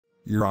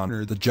Your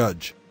Honor the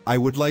Judge, I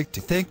would like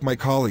to thank my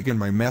colleague and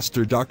my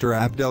master Dr.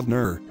 Abdel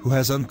Nur, who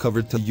has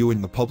uncovered to you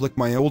and the public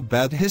my old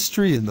bad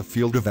history in the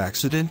field of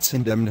accidents,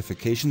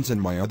 indemnifications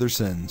and my other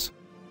sins.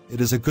 It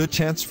is a good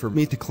chance for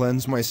me to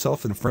cleanse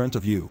myself in front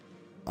of you.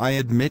 I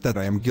admit that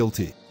I am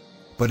guilty.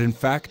 But in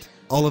fact,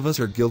 all of us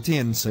are guilty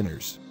and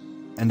sinners.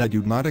 And I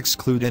do not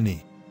exclude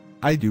any.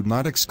 I do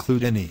not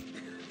exclude any.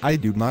 I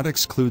do not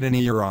exclude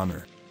any, Your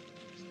Honor.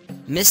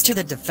 Mr.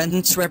 the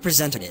defendant's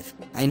representative,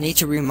 I need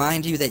to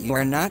remind you that you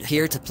are not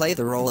here to play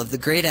the role of the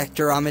great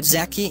actor Ahmed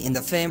Zaki in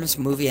the famous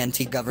movie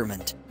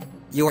Anti-Government.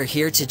 You are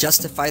here to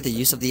justify the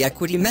use of the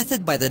equity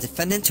method by the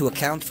defendant to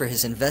account for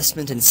his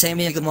investment in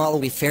Samia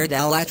Gamalawi Faird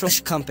Al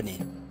Atrash Company.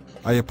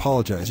 I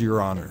apologize,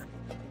 Your Honor.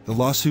 The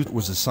lawsuit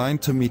was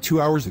assigned to me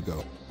 2 hours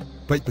ago.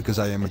 But because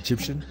I am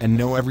Egyptian and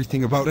know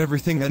everything about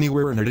everything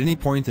anywhere and at any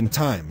point in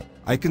time,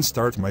 I can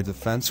start my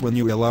defense when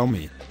you allow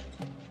me.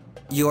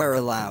 You are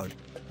allowed.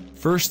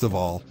 First of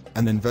all,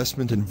 an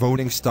investment in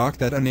voting stock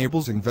that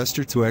enables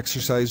investor to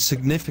exercise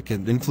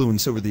significant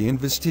influence over the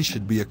investee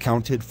should be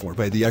accounted for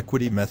by the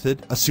equity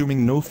method,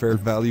 assuming no fair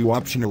value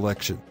option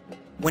election.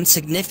 When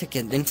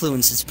significant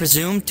influence is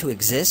presumed to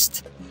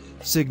exist?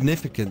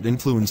 Significant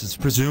influence is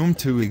presumed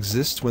to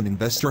exist when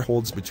investor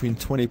holds between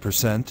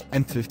 20%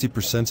 and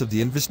 50% of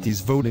the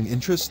investee's voting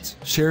interests,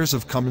 shares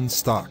of common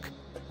stock.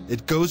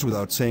 It goes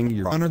without saying,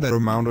 Your Honor, that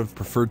amount of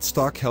preferred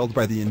stock held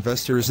by the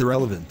investor is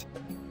irrelevant.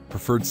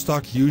 Preferred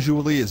stock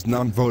usually is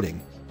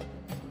non-voting.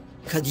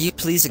 Could you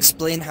please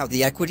explain how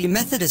the equity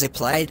method is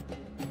applied?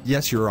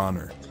 Yes, Your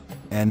Honor.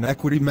 An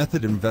equity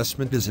method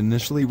investment is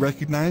initially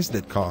recognized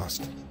at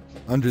cost.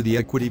 Under the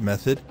equity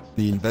method,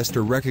 the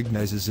investor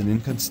recognizes in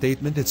income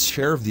statement its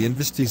share of the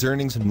investee's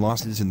earnings and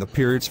losses in the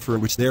periods for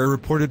which they are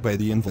reported by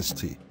the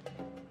investee.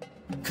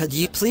 Could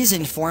you please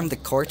inform the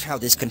court how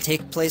this can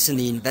take place in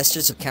the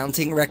investor's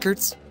accounting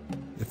records?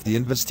 If the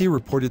investee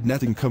reported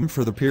net income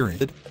for the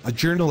period, a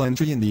journal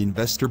entry in the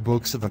investor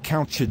books of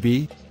account should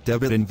be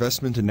debit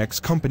investment in X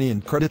company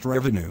and credit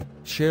revenue,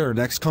 share in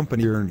X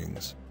company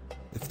earnings.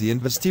 If the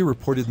investee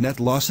reported net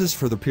losses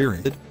for the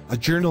period, a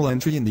journal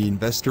entry in the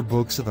investor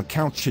books of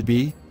account should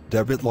be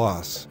debit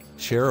loss,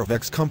 share of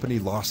X company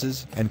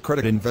losses, and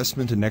credit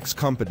investment in X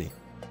company.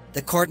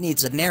 The court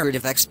needs a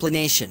narrative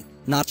explanation,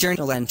 not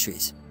journal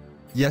entries.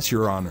 Yes,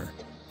 Your Honor.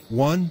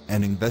 1.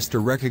 An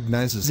investor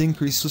recognizes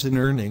increases in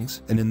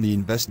earnings and in the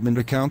investment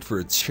account for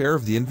its share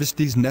of the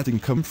investee's net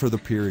income for the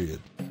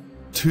period.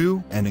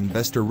 2. An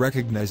investor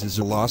recognizes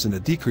a loss and a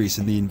decrease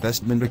in the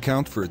investment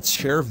account for its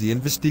share of the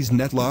investee's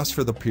net loss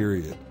for the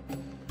period.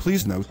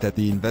 Please note that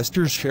the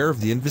investor's share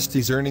of the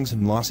investee's earnings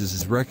and losses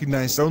is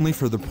recognized only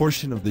for the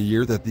portion of the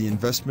year that the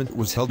investment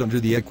was held under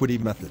the equity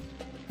method.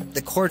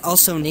 The court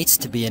also needs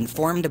to be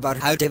informed about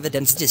how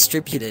dividends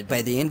distributed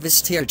by the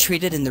investee are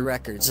treated in the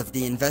records of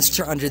the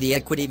investor under the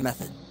equity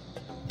method.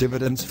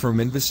 Dividends from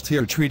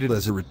investee are treated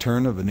as a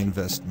return of an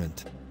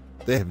investment.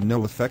 They have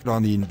no effect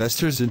on the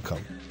investor's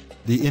income.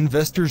 The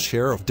investor's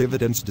share of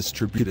dividends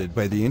distributed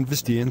by the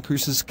investee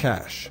increases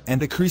cash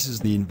and decreases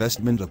the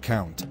investment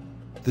account.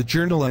 The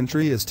journal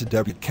entry is to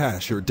debit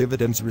cash or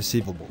dividends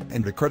receivable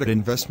and to credit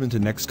investment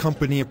in X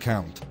company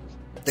account.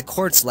 The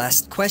court's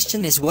last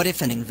question is, what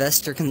if an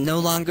investor can no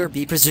longer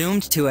be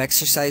presumed to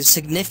exercise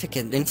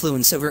significant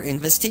influence over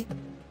investee?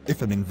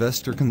 If an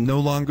investor can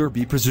no longer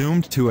be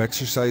presumed to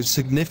exercise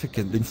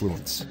significant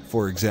influence,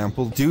 for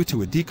example due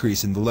to a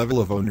decrease in the level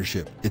of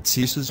ownership, it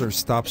ceases or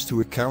stops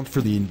to account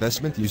for the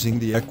investment using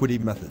the equity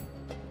method.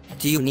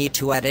 Do you need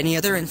to add any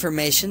other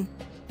information?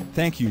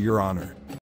 Thank you, Your Honor.